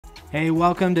Hey,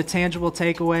 welcome to Tangible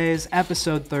Takeaways,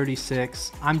 episode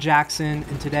 36. I'm Jackson,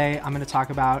 and today I'm going to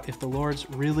talk about if the Lord's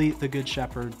really the Good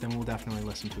Shepherd, then we'll definitely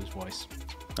listen to his voice.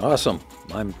 Awesome.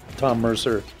 I'm Tom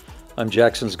Mercer. I'm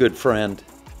Jackson's good friend,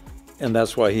 and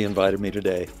that's why he invited me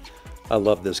today. I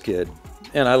love this kid,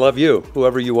 and I love you,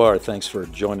 whoever you are. Thanks for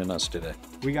joining us today.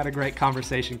 We got a great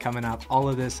conversation coming up. All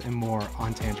of this and more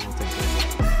on Tangible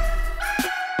Takeaways.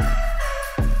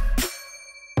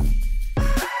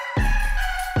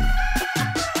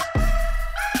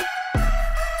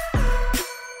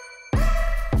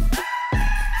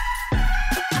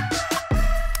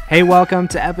 Hey, welcome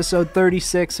to episode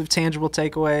 36 of Tangible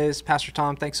Takeaways. Pastor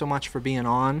Tom, thanks so much for being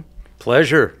on.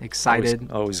 Pleasure. Excited.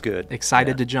 Always good.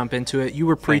 Excited to jump into it. You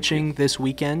were preaching this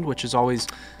weekend, which is always...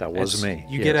 That was me.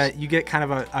 You get kind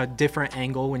of a different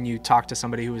angle when you talk to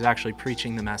somebody who was actually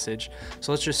preaching the message.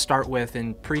 So let's just start with,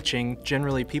 in preaching,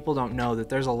 generally people don't know that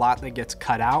there's a lot that gets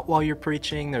cut out while you're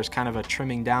preaching. There's kind of a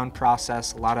trimming down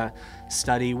process, a lot of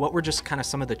study. What were just kind of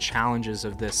some of the challenges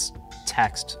of this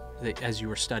text as you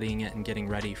were studying it and getting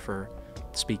ready for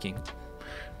speaking?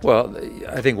 Well,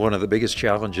 I think one of the biggest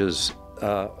challenges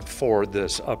for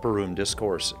this upper room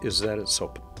discourse is that it's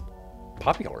so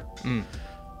popular.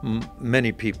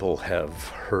 Many people have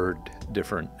heard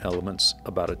different elements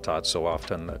about it taught so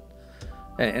often that,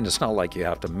 and it's not like you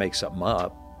have to make something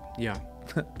up. Yeah.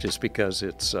 Just because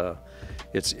it's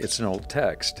an old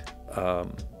text.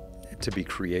 To be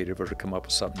creative or to come up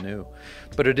with something new.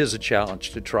 But it is a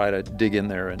challenge to try to dig in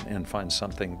there and find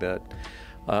something that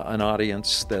an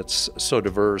audience that's so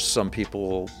diverse. Some people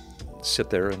will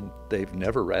sit there and they've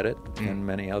never read it, and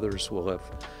many others will have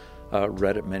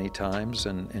read it many times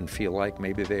and feel like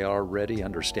maybe they already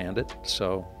understand it.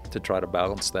 So to try to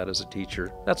balance that as a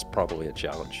teacher, that's probably a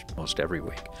challenge most every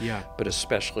week. Yeah. But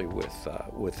especially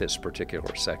with this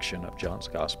particular section of John's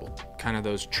Gospel. Kind of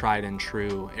those tried and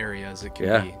true areas, it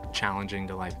can be challenging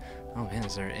to like, oh man,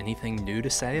 is there anything new to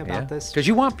say about this? Because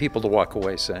you want people to walk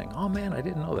away saying, oh man, I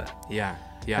didn't know that. Yeah.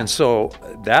 And so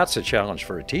that's a challenge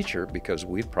for a teacher because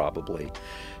we've probably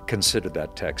considered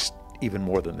that text even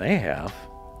more than they have.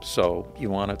 So you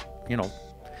want to,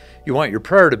 you want your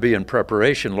prayer to be in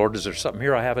preparation. Lord, is there something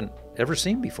here I haven't ever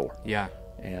seen before? Yeah.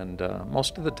 And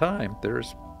most of the time,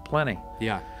 there's plenty.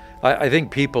 Yeah. I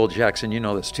think people, Jackson, you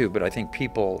know this too, but I think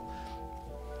people,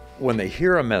 when they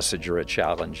hear a message or a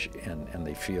challenge and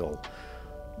they feel,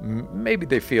 maybe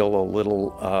they feel a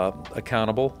little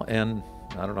accountable, and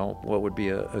I don't know what would be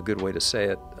a good way to say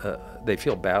it. They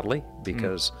feel badly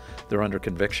because they're under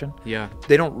conviction. Yeah.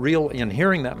 They don't in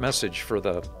hearing that message for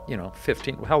the,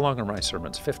 15, how long are my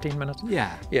sermons? 15 minutes?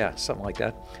 Yeah. Yeah, something like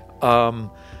that.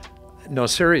 No,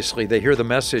 seriously, they hear the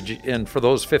message, and for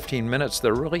those 15 minutes,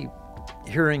 they're really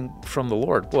hearing from the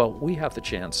Lord. Well, we have the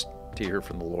chance to hear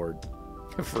from the Lord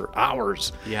for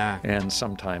hours. Yeah. And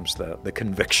sometimes the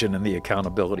conviction and the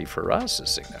accountability for us is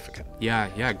significant.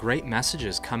 Yeah. Great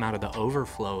messages come out of the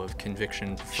overflow of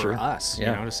conviction for us,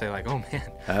 to say like, oh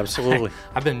man. Absolutely.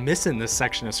 I've been missing this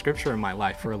section of scripture in my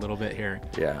life for a little bit here.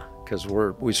 Yeah, because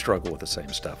we struggle with the same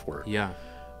stuff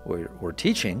we're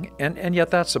teaching, and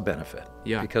yet that's a benefit.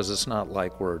 Yeah. Because it's not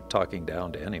like we're talking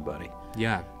down to anybody.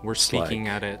 Yeah, we're speaking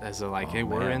at it as a hey,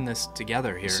 we're in this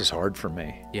together here. This is hard for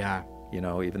me. Yeah.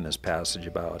 Even this passage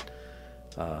about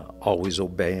always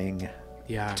obeying,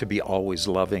 to be always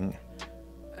loving.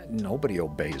 Nobody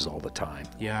obeys all the time.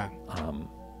 Yeah.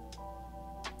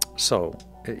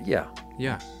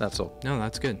 Yeah. That's all. No,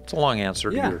 that's good. It's a long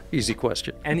answer to your easy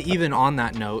question. And even on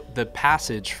that note, the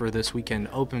passage for this weekend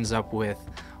opens up with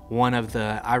one of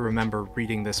I remember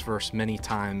reading this verse many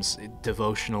times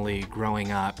devotionally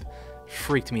growing up.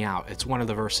 Freaked me out. It's one of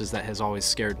the verses that has always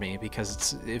scared me because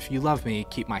it's, if you love me,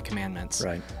 keep my commandments.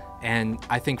 Right. And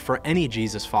I think for any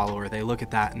Jesus follower, they look at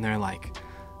that and they're like,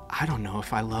 I don't know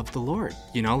if I love the Lord.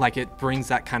 It brings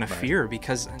that kind of fear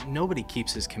because nobody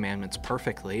keeps his commandments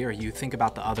perfectly. Or you think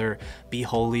about the other, be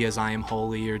holy as I am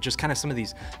holy, or just kind of some of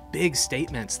these big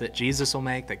statements that Jesus will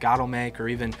make, that God will make, or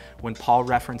even when Paul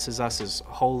references us as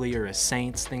holy or as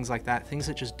saints, things like that, things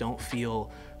that just don't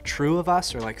feel true of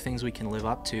us or like things we can live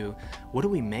up to. What do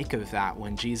we make of that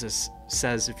when Jesus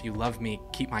says, if you love me,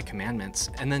 keep my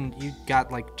commandments? And then you got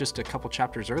just a couple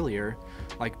chapters earlier,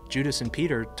 Judas and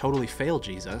Peter totally failed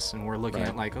Jesus, and we're looking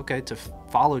at okay, to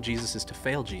follow Jesus is to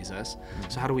fail Jesus.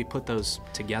 So how do we put those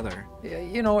together?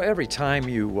 Every time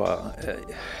you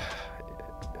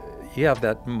have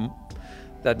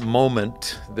that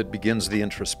moment that begins the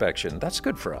introspection, that's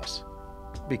good for us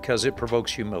because it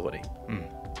provokes humility.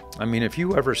 I mean, if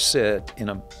you ever sit in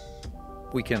a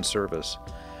weekend service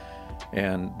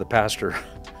and the pastor,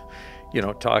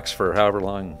 talks for however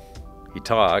long he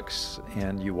talks,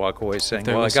 and you walk away saying,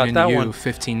 They're well, I listening got that to you one.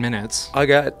 15 minutes. I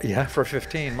got, for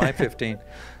 15, my 15.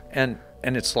 And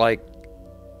it's like,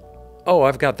 oh,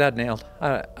 I've got that nailed.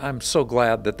 I'm so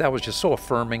glad that was just so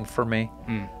affirming for me.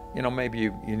 You know, maybe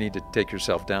you need to take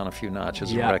yourself down a few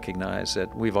notches and recognize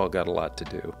that we've all got a lot to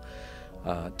do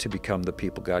to become the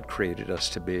people God created us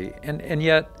to be. And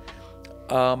yet,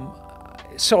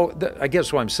 I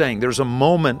guess what I'm saying, there's a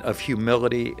moment of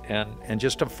humility and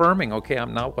just affirming, okay,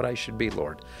 I'm not what I should be,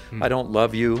 Lord. I don't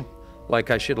love you like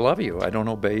I should love you. I don't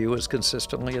obey you as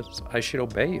consistently as I should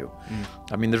obey you.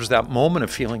 I mean, there's that moment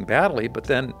of feeling badly, but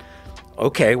then,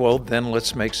 okay, well, then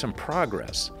let's make some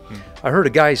progress. I heard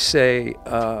a guy say,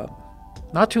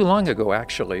 not too long ago,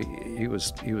 actually, he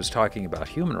was talking about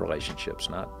human relationships,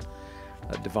 not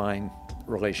a divine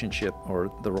relationship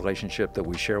or the relationship that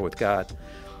we share with God.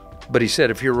 But he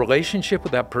said, if your relationship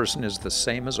with that person is the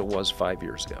same as it was 5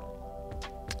 years ago,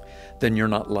 then you're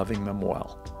not loving them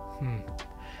well.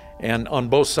 And on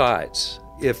both sides,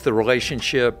 if the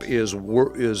relationship is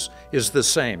the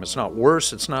same, it's not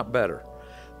worse, it's not better,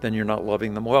 then you're not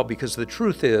loving them well. Because the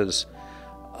truth is,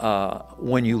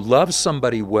 when you love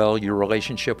somebody well, your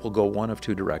relationship will go one of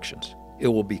two directions. It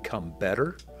will become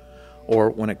better, or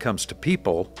when it comes to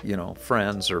people, you know,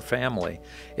 friends or family,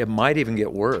 it might even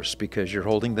get worse because you're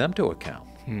holding them to account.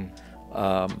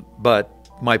 But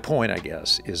my point, I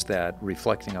guess, is that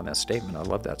reflecting on that statement, I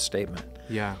love that statement.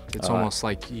 Yeah, it's almost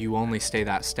like you only stay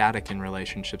that static in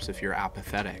relationships if you're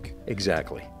apathetic.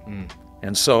 Exactly.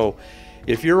 And so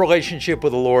if your relationship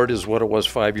with the Lord is what it was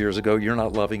 5 years ago, you're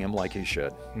not loving him like you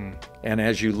should. And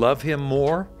as you love him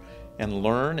more and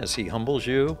learn as he humbles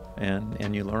you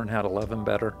and you learn how to love him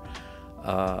better,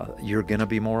 you're going to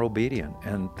be more obedient.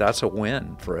 And that's a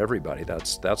win for everybody.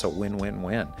 That's a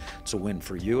win-win-win. It's a win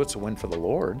for you. It's a win for the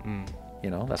Lord. You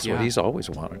know, that's what he's always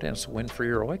wanted. And it's a win for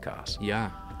your oikos.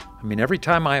 Yeah. I mean, every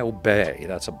time I obey,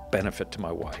 that's a benefit to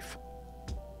my wife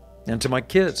and to my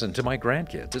kids and to my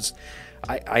grandkids.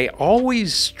 I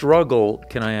always struggle.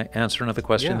 Can I answer another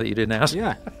question that you didn't ask?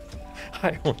 Yeah.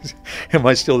 Am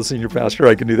I still the senior pastor?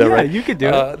 I can do that, right? Yeah, you could do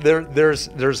it.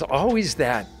 There's always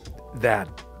that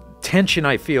tension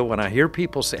I feel when I hear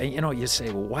people say, you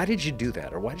say, well, why did you do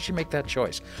that? Or why did you make that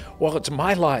choice? Well, it's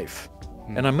my life,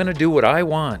 and I'm going to do what I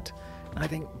want. And I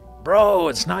think, bro,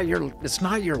 it's not your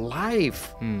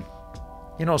life.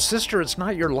 Sister, it's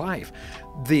not your life.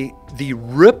 The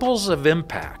ripples of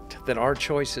impact that our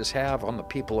choices have on the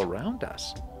people around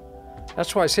us.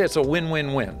 That's why I say it's a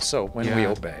win-win-win. So when we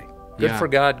obey, good for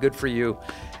God, good for you,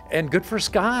 and good for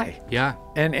Sky. Yeah.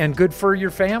 And good for your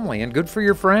family and good for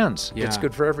your friends. Yeah. It's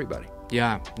good for everybody.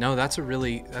 Yeah. No, that's a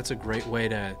great way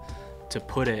to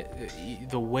put it.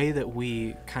 The way that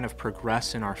we kind of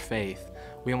progress in our faith,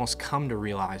 we almost come to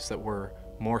realize that we're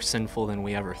more sinful than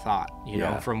we ever thought,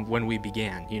 from when we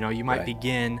began. You might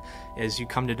begin as you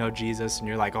come to know Jesus and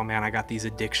you're like, oh man, I got these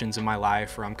addictions in my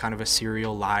life, or I'm kind of a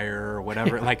serial liar or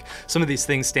whatever. Like some of these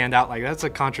things stand out like that's a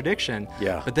contradiction.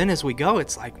 Yeah. But then as we go,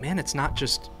 it's like, man, it's not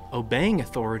just obeying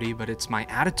authority, but it's my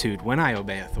attitude when I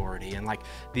obey authority. And like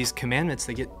these commandments,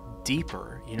 they get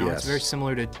deeper. It's very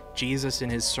similar to Jesus in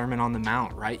his Sermon on the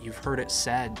Mount, right? You've heard it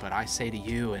said, but I say to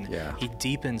you. And he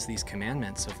deepens these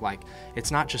commandments of like, it's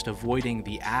not just avoiding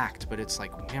the act, but it's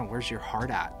like, man, where's your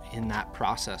heart at in that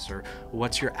process? Or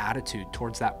what's your attitude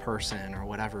towards that person or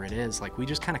whatever it is? Like we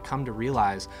just kind of come to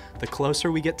realize the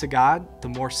closer we get to God, the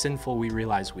more sinful we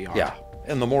realize we are. Yeah.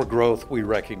 And the more growth we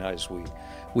recognize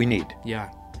we need. Yeah.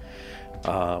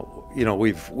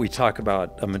 We talk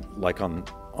about, like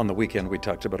on the weekend, we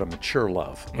talked about a mature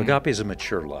love. Agape is a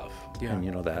mature love. Yeah.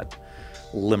 And that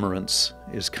limerence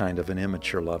is kind of an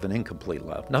immature love, an incomplete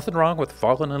love. Nothing wrong with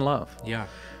falling in love. Yeah.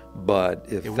 But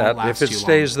if it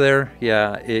stays there,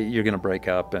 you're going to break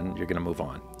up and you're going to move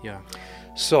on. Yeah.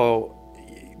 So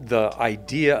the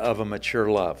idea of a mature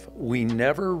love, we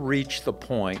never reach the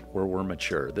point where we're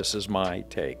mature. This is my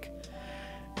take.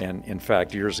 And in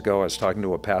fact, years ago, I was talking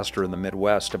to a pastor in the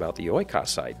Midwest about the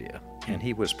oikos idea, and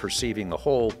he was perceiving the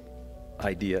whole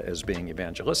idea as being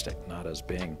evangelistic, not as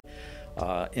being,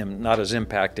 not as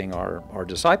impacting our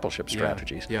discipleship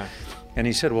strategies. Yeah. And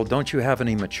he said, well, don't you have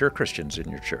any mature Christians in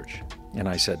your church? And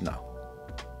I said, no.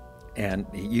 And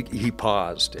he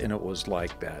paused, and it was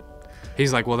like that.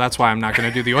 He's like, well, that's why I'm not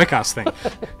going to do the oikos thing.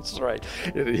 That's right.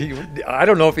 I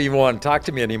don't know if he even wanted to talk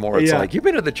to me anymore. It's like, you've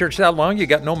been at the church that long? You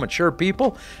got no mature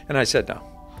people? And I said, no.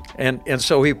 And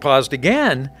so he paused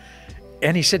again,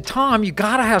 and he said, Tom, you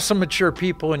got to have some mature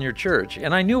people in your church.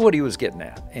 And I knew what he was getting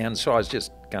at. And so I was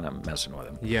just kind of messing with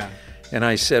him. Yeah. And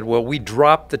I said, well, we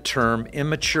dropped the term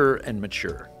immature and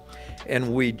mature.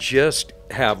 And we just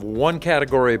have one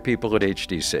category of people at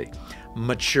HDC.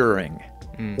 maturing.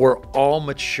 We're all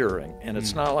maturing, and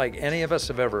it's not like any of us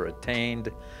have ever attained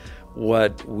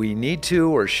what we need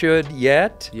to or should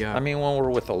yet. Yeah. I mean, when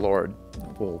we're with the Lord,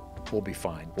 we'll be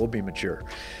fine. We'll be mature.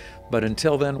 But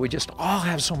until then, we just all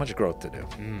have so much growth to do.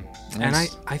 And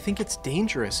I think it's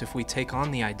dangerous if we take on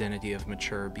the identity of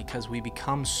mature, because we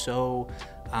become so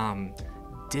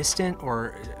distant,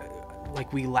 or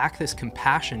like we lack this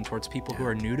compassion towards people who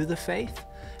are new to the faith.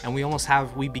 And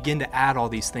we begin to add all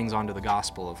these things onto the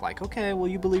gospel of like, okay, well,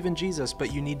 you believe in Jesus,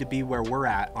 but you need to be where we're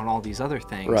at on all these other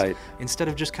things. Right. Instead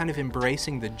of just kind of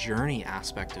embracing the journey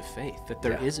aspect of faith, that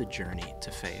there is a journey to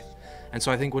faith. And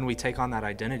so I think when we take on that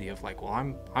identity of like, well,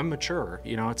 I'm mature,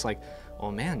 it's like,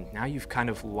 well, man, now you've kind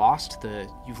of lost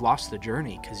the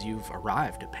journey because you've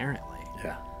arrived, apparently.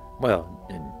 Yeah. Well,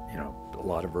 and a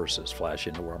lot of verses flash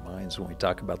into our minds when we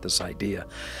talk about this idea.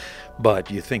 But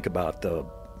you think about the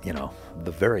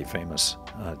very famous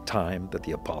time that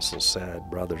the apostles said,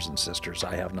 brothers and sisters,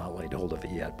 I have not laid hold of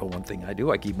it yet, but one thing I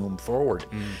do, I keep moving forward.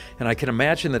 And I can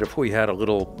imagine that if we had a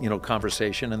little,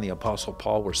 conversation and the apostle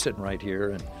Paul were sitting right here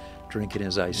and drinking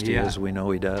his iced tea, as we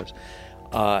know he does,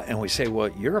 and we say, well,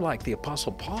 you're like the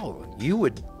apostle Paul. You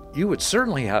would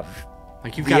certainly have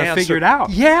like you've got to figure it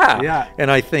out. Yeah. And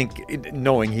I think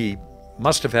knowing he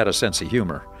must have had a sense of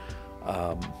humor,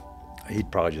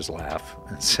 he'd probably just laugh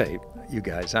and say, you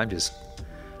guys,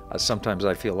 sometimes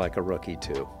I feel like a rookie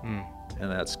too.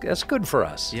 And that's good for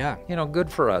us. Yeah.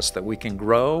 Good for us that we can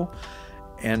grow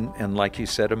and like you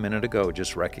said a minute ago,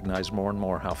 just recognize more and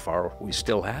more how far we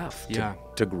still have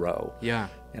to grow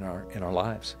in our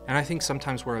lives. And I think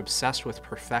sometimes we're obsessed with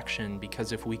perfection,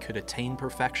 because if we could attain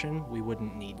perfection, we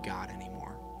wouldn't need God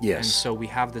anymore. Yes. And so we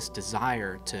have this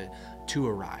desire to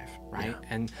arrive, right? Yeah.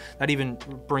 And that even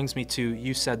brings me to,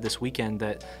 you said this weekend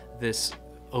that this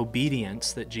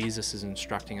obedience that Jesus is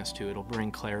instructing us to, it'll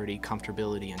bring clarity,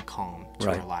 comfortability, and calm to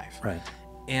our life. Right.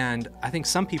 And I think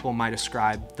some people might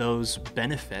ascribe those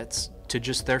benefits to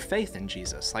just their faith in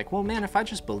Jesus. Like, well, man, if I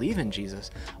just believe in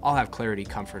Jesus, I'll have clarity,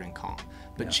 comfort, and calm.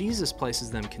 But Jesus places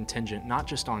them contingent not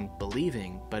just on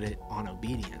believing, but on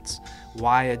obedience.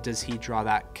 Why does he draw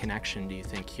that connection, do you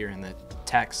think, here in the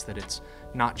text, that it's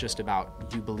not just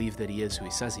about you believe that he is who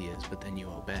he says he is, but then you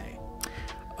obey?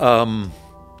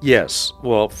 Yes.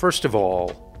 Well, first of all,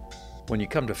 when you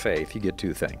come to faith, you get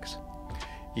two things.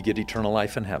 You get eternal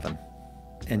life in heaven,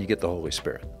 and you get the Holy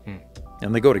Spirit.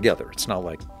 And they go together. It's not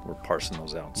like we're parsing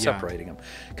those out and separating them,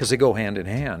 because they go hand in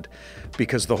hand,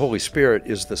 because the Holy Spirit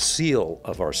is the seal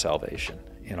of our salvation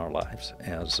in our lives,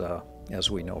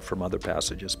 as we know from other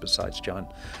passages besides John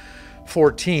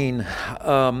 14.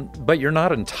 But you're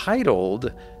not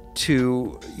entitled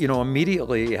to,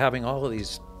 immediately having all of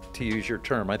these, to use your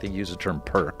term, I think you use the term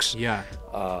perks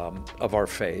of our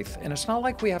faith. And it's not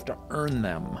like we have to earn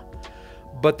them,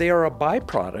 but they are a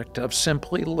byproduct of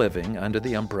simply living under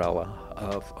the umbrella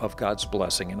of God's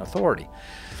blessing and authority.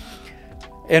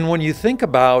 And when you think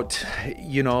about,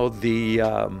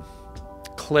 the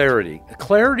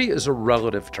clarity is a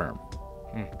relative term.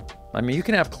 I mean, you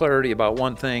can have clarity about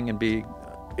one thing and be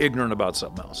ignorant about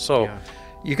something else. So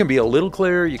you can be a little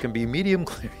clear, you can be medium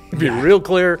clear, you can be real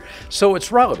clear. So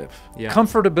it's relative.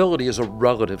 Comfortability is a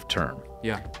relative term.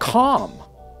 Calm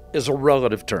is a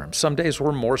relative term. Some days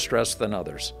we're more stressed than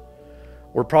others.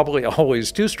 We're probably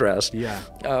always too stressed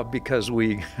because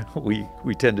we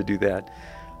tend to do that.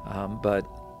 But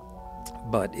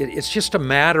it's just a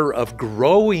matter of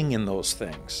growing in those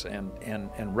things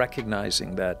and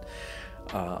recognizing that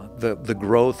the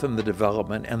growth and the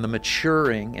development and the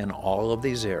maturing in all of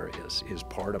these areas is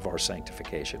part of our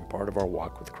sanctification, part of our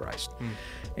walk with Christ.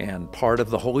 And part of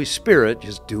the Holy Spirit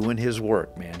just doing his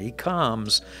work, man. He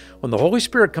comes, when the Holy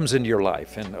Spirit comes into your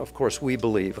life, and of course I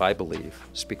believe,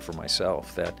 speak for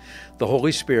myself, that the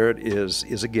Holy Spirit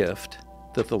is a gift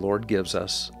that the Lord gives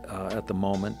us at the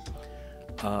moment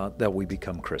that we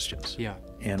become Christians.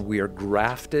 And we are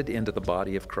grafted into the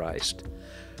body of Christ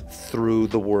through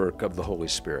the work of the Holy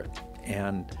Spirit.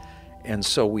 And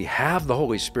so we have the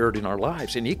Holy Spirit in our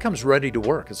lives, and he comes ready to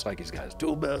work. It's like he's got his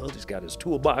tool belt, he's got his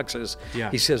toolboxes.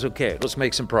 He says, okay, let's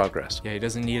make some progress. He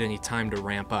doesn't need any time to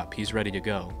ramp up. He's ready to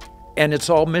go. And it's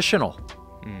all missional.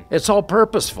 It's all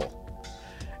purposeful.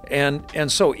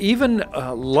 And so even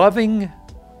loving,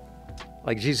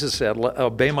 like Jesus said,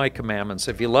 obey my commandments.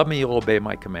 If you love me, you'll obey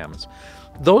my commandments.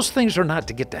 Those things are not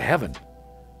to get to heaven.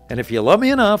 And if you love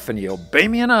me enough and you obey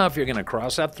me enough, you're going to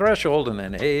cross that threshold, and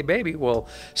then, hey, baby, we'll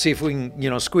see if we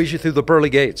can, squeeze you through the pearly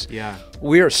gates.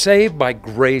 We are saved by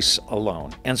grace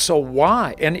alone. And so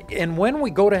why? And when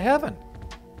we go to heaven,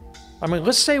 I mean,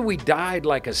 let's say we died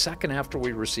like a second after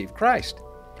we received Christ.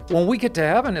 When we get to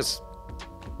heaven, it's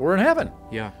we're in heaven.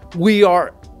 Yeah. We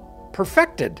are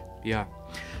perfected. Yeah.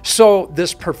 So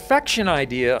this perfection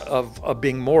idea of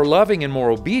being more loving and more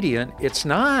obedient, it's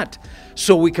not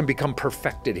so we can become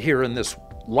perfected here in this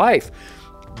life,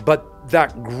 but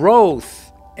that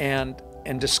growth and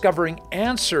discovering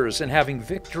answers and having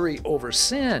victory over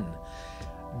sin,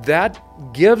 that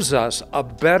gives us a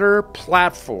better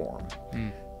platform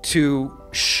to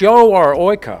show our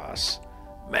oikos,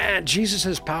 man, Jesus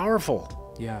is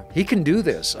powerful. Yeah. He can do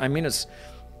this. I mean, it's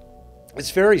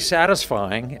very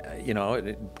satisfying. You know,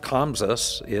 it calms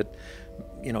us. It,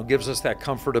 you know, gives us that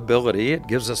comfortability. It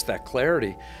gives us that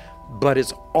clarity. But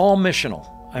it's all missional.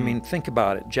 I mean, think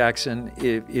about it, Jackson.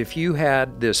 If you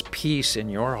had this peace in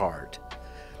your heart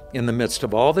in the midst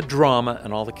of all the drama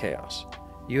and all the chaos,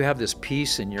 you have this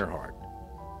peace in your heart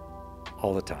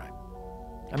all the time.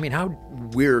 I mean, how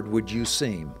weird would you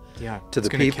seem to the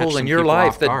people in your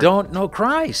life that don't know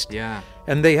Christ? Yeah.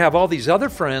 And they have all these other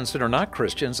friends that are not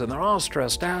Christians, and they're all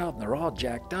stressed out, and they're all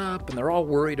jacked up, and they're all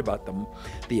worried about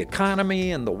the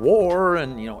economy and the war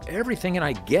and, you know, everything, and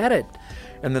I get it.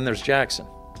 And then there's Jackson,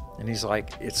 and he's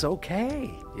like, it's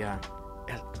okay. Yeah.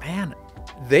 And man,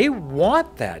 they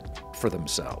want that for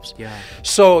themselves. Yeah.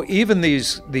 So even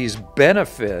these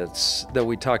benefits that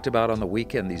we talked about on the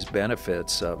weekend, these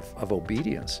benefits of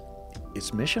obedience,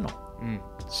 it's missional.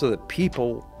 So that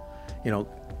people, you know,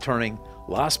 turning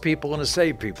lost people into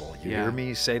saved people. You hear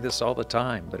me say this all the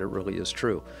time, but it really is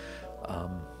true.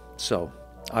 So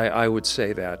I would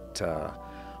say that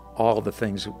all the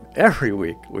things every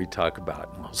week we talk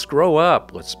about, let's grow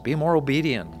up, let's be more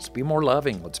obedient, let's be more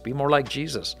loving, let's be more like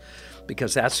Jesus,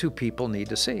 because that's who people need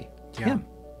to see. Him.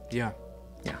 Yeah.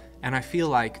 Yeah. And I feel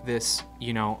like this,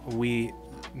 you know,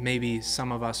 maybe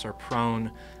some of us are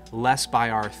prone less by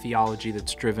our theology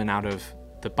that's driven out of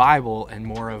the Bible and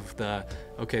more of the,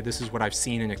 okay, this is what I've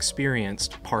seen and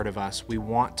experienced part of us. We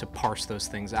want to parse those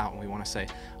things out, and we want to say,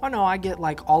 oh no, I get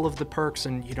like all of the perks,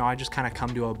 and you know, I just kind of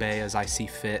come to obey as I see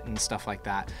fit and stuff like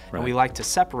that. Right. And we like to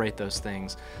separate those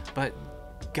things. But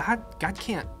God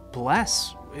can't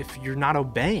bless if you're not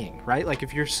obeying, right? Like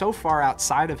if you're so far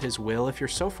outside of his will, if you're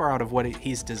so far out of what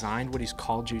he's designed, what he's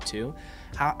called you to,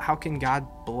 how can God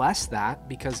bless that?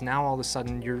 Because now all of a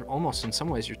sudden you're almost, in some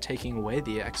ways, you're taking away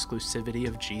the exclusivity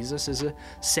of Jesus as a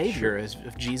savior, as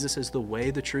if Jesus is the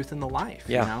way, the truth, and the life.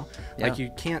 You know, like you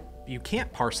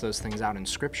can't parse those things out in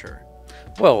Scripture.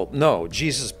 Well, no,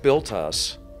 Jesus built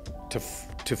us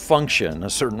to function a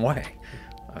certain way.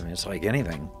 I mean, it's like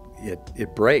anything;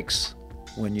 it breaks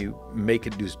when you make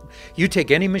it do. You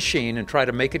take any machine and try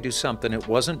to make it do something it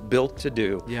wasn't built to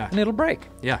do, and it'll break.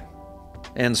 Yeah.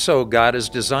 And so God has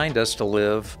designed us to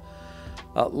live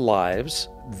lives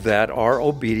that are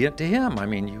obedient to Him. I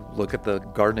mean, you look at the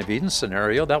Garden of Eden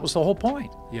scenario, that was the whole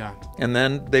point. Yeah. And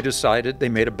then they decided they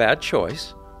made a bad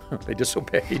choice. They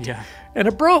disobeyed. Yeah. And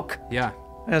it broke. Yeah.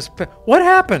 And what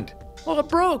happened? Well, it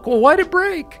broke. Well, why'd it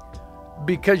break?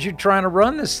 Because you're trying to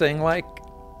run this thing like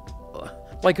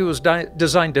it was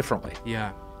designed differently.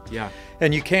 Yeah. Yeah.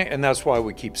 And you can't, and that's why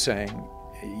we keep saying,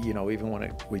 you know, even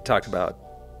when we talk about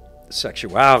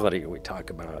sexuality, we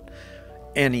talk about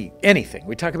anything.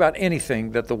 We talk about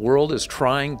anything that the world is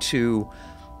trying to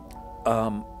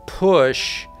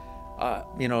push.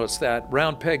 You know, it's that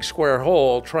round peg, square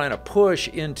hole, trying to push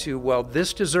into, well,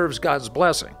 this deserves God's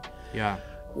blessing. Yeah.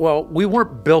 Well, we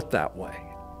weren't built that way,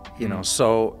 you know.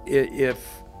 So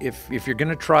if you're going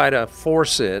to try to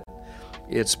force it,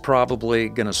 it's probably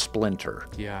going to splinter.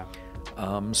 Yeah.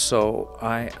 So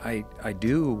I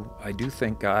do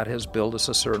think God has built us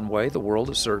a certain way. The world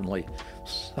is certainly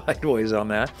sideways on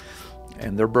that,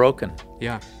 and they're broken.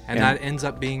 Yeah, and that ends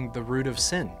up being the root of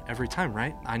sin every time,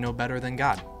 right? I know better than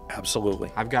God. Absolutely.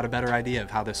 I've got a better idea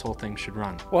of how this whole thing should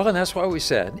run. Well, and that's why we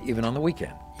said, even on the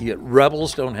weekend,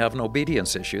 rebels don't have an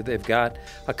obedience issue. They've got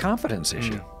a confidence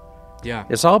issue. Yeah.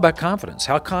 It's all about confidence.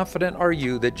 How confident are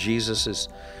you that Jesus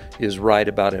is right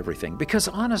about everything? Because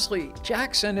honestly,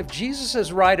 Jackson, if Jesus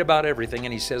is right about everything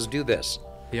and he says, do this,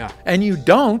 and you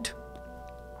don't,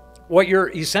 what you're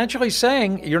essentially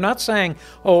saying, you're not saying,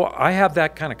 oh, I have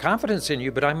that kind of confidence in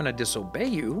you, but I'm going to disobey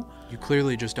you. You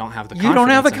clearly just don't have the confidence. You don't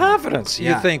have the confidence.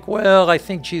 Yeah. You think, well, I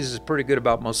think Jesus is pretty good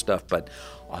about most stuff, but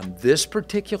on this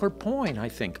particular point, I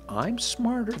think I'm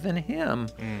smarter than him.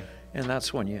 And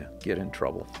that's when you get in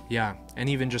trouble. Yeah, and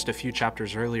even just a few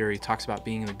chapters earlier, he talks about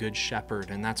being the good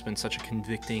shepherd, and that's been such a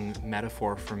convicting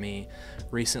metaphor for me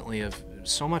recently of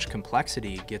so much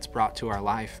complexity gets brought to our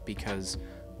life because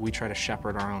we try to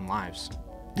shepherd our own lives.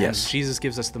 Yes. And Jesus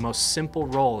gives us the most simple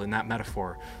role in that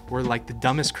metaphor. We're like the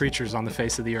dumbest creatures on the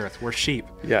face of the earth. We're sheep.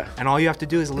 Yeah. And all you have to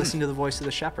do is listen to the voice of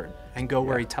the shepherd and go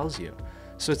where he tells you.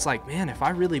 So it's like, man, if I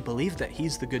really believe that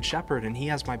he's the good shepherd and he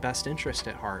has my best interest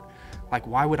at heart, like,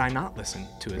 why would I not listen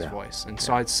to his voice? And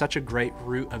so it's such a great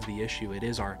root of the issue. It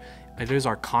is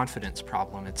our confidence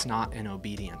problem. It's not an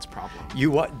obedience problem.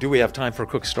 Do we have time for a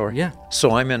quick story? Yeah. So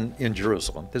I'm in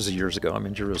Jerusalem. This is years ago. I'm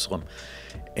in Jerusalem.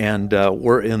 And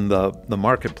we're in the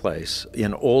marketplace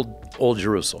in old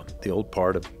Jerusalem, the old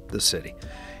part of the city.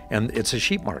 And it's a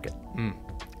sheep market.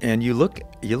 And you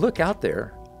look out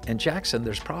there, and Jackson,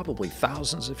 there's probably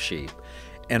thousands of sheep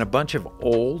and a bunch of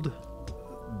old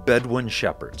Bedouin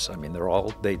shepherds. I mean,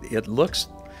 it looks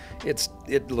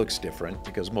different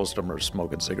because most of them are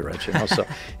smoking cigarettes, so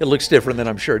it looks different than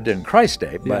I'm sure it did in Christ's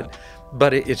day,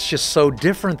 but it's just so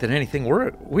different than anything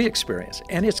we experience.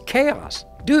 And it's chaos.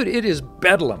 Dude, it is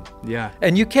bedlam. Yeah.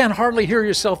 And you can't hardly hear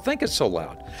yourself think it's so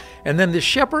loud. And then the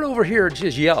shepherd over here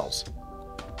just yells.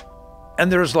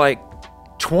 And there's like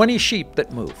 20 sheep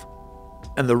that move.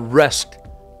 And the rest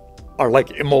are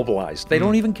like immobilized. They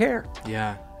don't even care.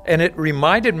 Yeah. And it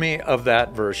reminded me of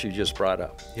that verse you just brought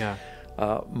up. Yeah.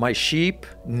 My sheep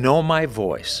know my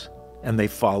voice, and they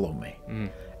follow me.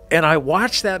 And I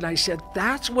watched that, and I said,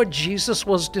 that's what Jesus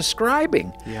was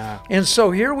describing. Yeah. And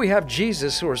so here we have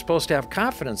Jesus, who we're supposed to have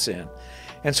confidence in.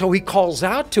 And so he calls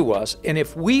out to us, and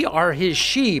if we are his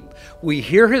sheep, we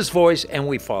hear his voice, and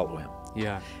we follow him.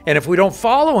 Yeah. And if we don't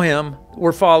follow him,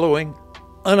 we're following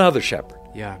another shepherd.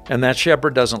 Yeah. And that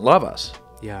shepherd doesn't love us.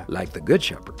 Yeah. Like the good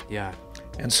shepherd. Yeah.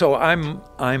 And so I'm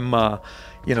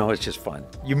it's just fun.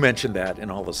 You mentioned that,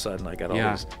 and all of a sudden I got all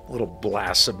these little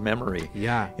blasts of memory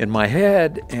in my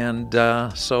head, and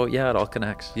so it all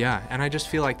connects. Yeah, and I just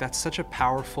feel like that's such a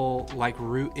powerful,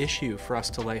 root issue for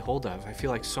us to lay hold of. I feel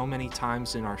like so many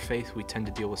times in our faith we tend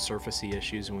to deal with surfacey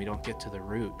issues and we don't get to the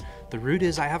root. The root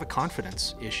is I have a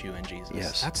confidence issue in Jesus.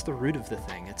 Yes. That's the root of the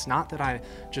thing. It's not that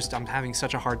I'm having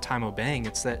such a hard time obeying.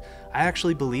 It's that I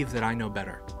actually believe that I know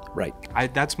better. Right.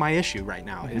 That's my issue right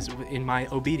now, is in my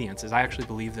obedience, is I actually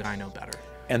believe that I know better.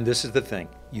 And this is the thing,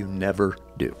 you never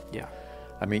do. Yeah.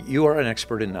 I mean, you are an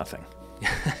expert in nothing.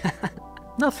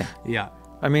 Nothing. Yeah.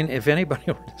 I mean, if anybody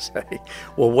were to say,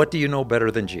 well, what do you know better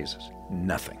than Jesus?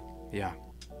 Nothing. Yeah.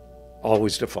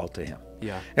 Always default to him.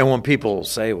 Yeah. And when people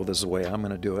say, well, this is the way I'm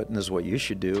going to do it, and this is what you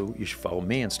should do, you should follow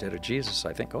me instead of Jesus,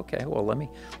 I think, okay, well, let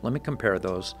me compare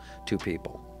those two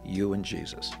people, you and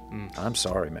Jesus. I'm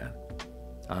sorry, man.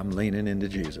 I'm leaning into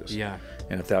Jesus. Yeah.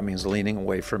 And if that means leaning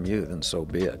away from you, then so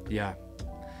be it. Yeah.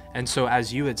 And so,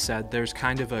 as you had said, there's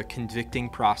kind of a convicting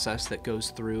process that goes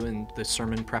through in the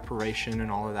sermon preparation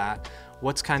and all of that.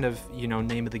 What's kind of,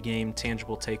 name of the game,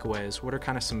 tangible takeaways? What are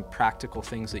kind of some practical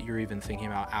things that you're even thinking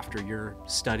about after your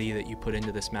study that you put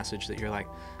into this message that you're like,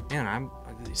 man,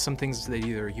 some things that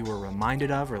either you were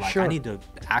reminded of or I need to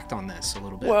act on this a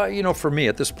little bit? Well, for me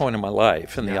at this point in my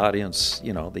life, and the audience, the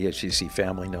HTC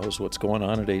family knows what's going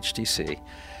on at HTC.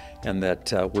 And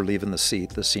that we're leaving the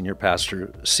senior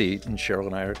pastor seat, and Cheryl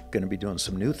and I are going to be doing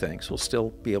some new things. We'll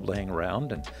still be able to hang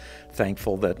around, and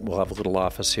thankful that we'll have a little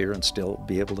office here and still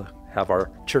be able to have our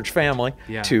church family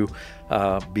to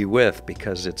be with,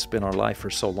 because it's been our life for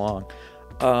so long.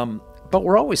 But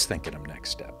we're always thinking of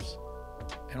next steps.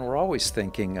 And we're always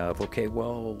thinking of, okay,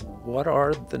 well, what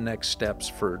are the next steps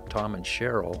for Tom and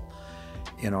Cheryl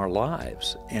in our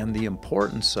lives, and the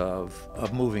importance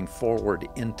of moving forward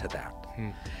into that.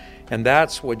 And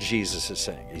that's what Jesus is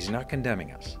saying. He's not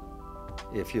condemning us.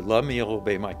 If you love me, you'll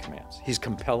obey my commands. He's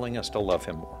compelling us to love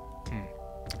him more.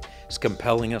 He's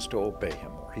compelling us to obey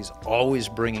him more. He's always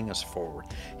bringing us forward.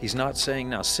 He's not saying,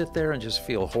 now sit there and just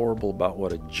feel horrible about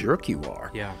what a jerk you are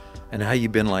and how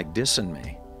you've been dissing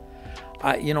me.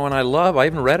 I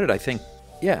even read it, I think,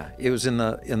 it was in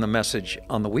the message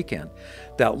on the weekend,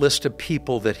 that list of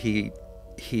people that he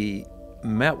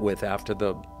met with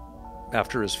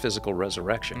after his physical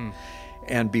resurrection.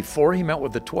 And before he met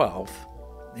with the 12,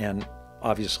 and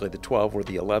obviously the 12 were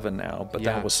the 11 now, but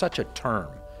that was such a term.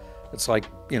 It's like,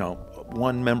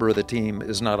 one member of the team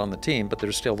is not on the team, but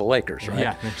they're still the Lakers, right?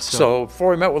 Yeah. So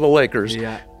before he met with the Lakers,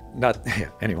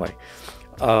 anyway,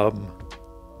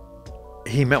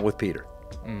 he met with Peter.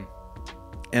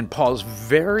 And Paul's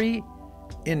very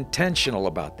intentional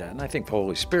about that. And I think the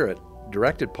Holy Spirit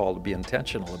directed Paul to be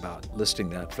intentional about listing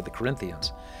that for the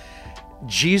Corinthians.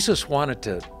 Jesus wanted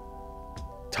to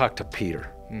talk to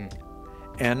Peter.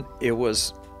 And it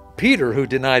was Peter who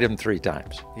denied him 3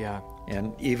 times. Yeah.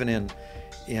 And even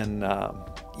in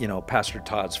Pastor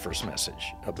Todd's first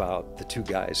message about the 2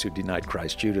 guys who denied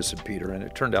Christ, Judas and Peter, and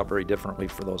it turned out very differently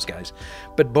for those guys.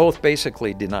 But both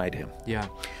basically denied him. Yeah.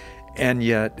 And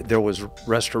yet there was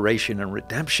restoration and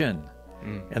redemption.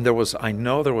 And I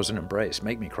know there was an embrace.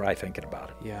 Make me cry thinking about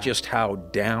it. Yeah. Just how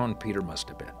down Peter must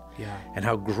have been. Yeah. And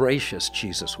how gracious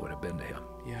Jesus would have been to him.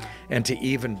 Yeah. And to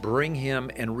even bring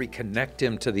him and reconnect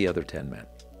him to the other 10 men.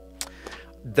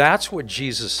 That's what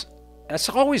Jesus, that's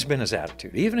always been his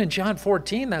attitude. Even in John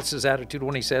 14, that's his attitude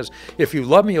when he says, if you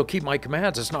love me, you'll keep my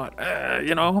commands. It's not,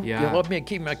 you love me and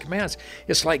keep my commands.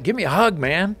 It's like, give me a hug,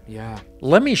 man. Yeah.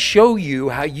 Let me show you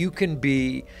how you can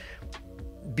be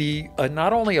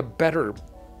not only a better,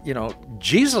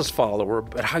 Jesus follower,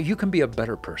 but how you can be a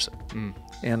better person.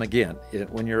 And again,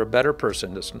 when you're a better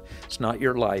person, it's not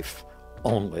your life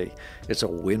only. It's a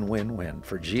win-win-win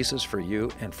for Jesus, for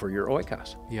you, and for your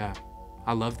oikos. Yeah,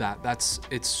 I love that.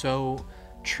 It's so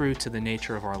true to the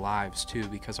nature of our lives too,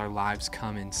 because our lives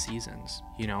come in seasons,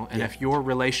 and if your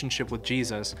relationship with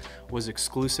Jesus was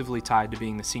exclusively tied to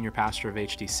being the senior pastor of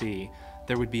HTC,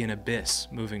 there would be an abyss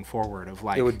moving forward of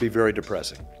like, it would be very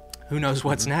depressing. Who knows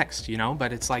what's next,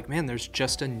 but it's like, man, there's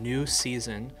just a new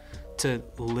season to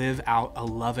live out a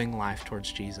loving life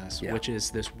towards Jesus, which is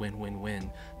this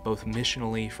win-win-win, both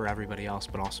missionally for everybody else,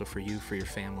 but also for you, for your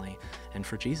family, and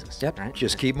for Jesus. Yep. Right?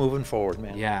 Just keep moving forward,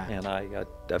 man. Yeah. And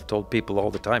I've told people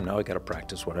all the time, now I got to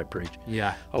practice what I preach.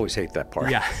 Yeah. I always hate that part.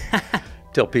 Yeah.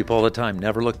 Tell people all the time,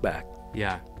 never look back.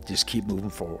 Yeah. Just keep moving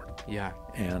forward. Yeah.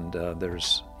 And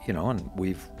there's, and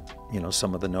we've,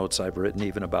 some of the notes I've written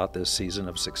even about this season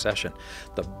of succession.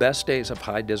 The best days of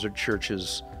High Desert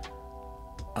Church's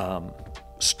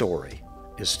story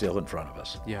is still in front of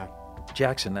us. Yeah.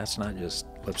 Jackson, that's not just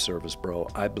lip service, bro.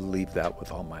 I believe that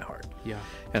with all my heart. Yeah.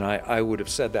 And I would have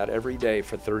said that every day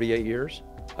for 38 years.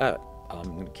 I'm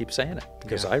going to keep saying it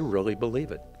because I really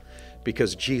believe it.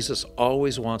 Because Jesus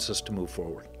always wants us to move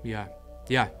forward. Yeah.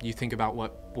 Yeah. You think about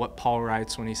what Paul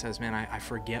writes when he says, man, I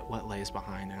forget what lays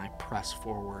behind and I press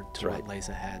forward to what lays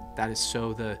ahead. That is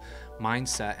so the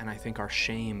mindset, and I think our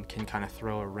shame can kind of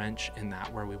throw a wrench in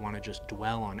that, where we want to just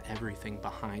dwell on everything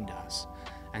behind us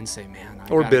and say, man, I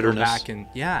or gotta bitterness. go back and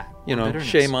bitterness.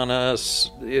 Shame on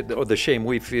us, or the shame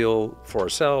we feel for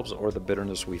ourselves, or the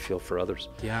bitterness we feel for others.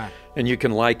 Yeah. And you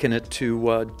can liken it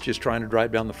to just trying to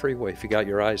drive down the freeway. If you got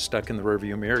your eyes stuck in the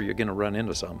rearview mirror, you're going to run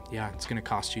into something. Yeah, it's going to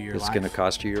cost you your life. It's going to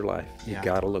cost you your life. You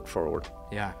got to look forward.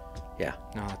 Yeah. Yeah.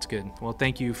 No, that's good. Well,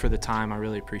 thank you for the time. I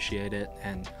really appreciate it,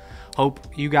 and hope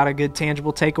you got a good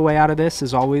tangible takeaway out of this.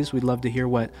 As always, we'd love to hear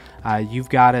what you've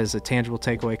got as a tangible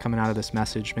takeaway coming out of this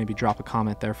message. Maybe drop a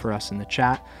comment there for us in the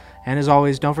chat. And as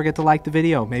always, don't forget to like the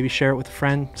video. Maybe share it with a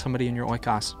friend, somebody in your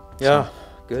oikos. Yeah,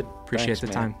 good. Appreciate the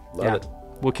time. Love it.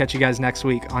 We'll catch you guys next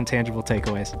week on Tangible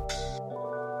Takeaways.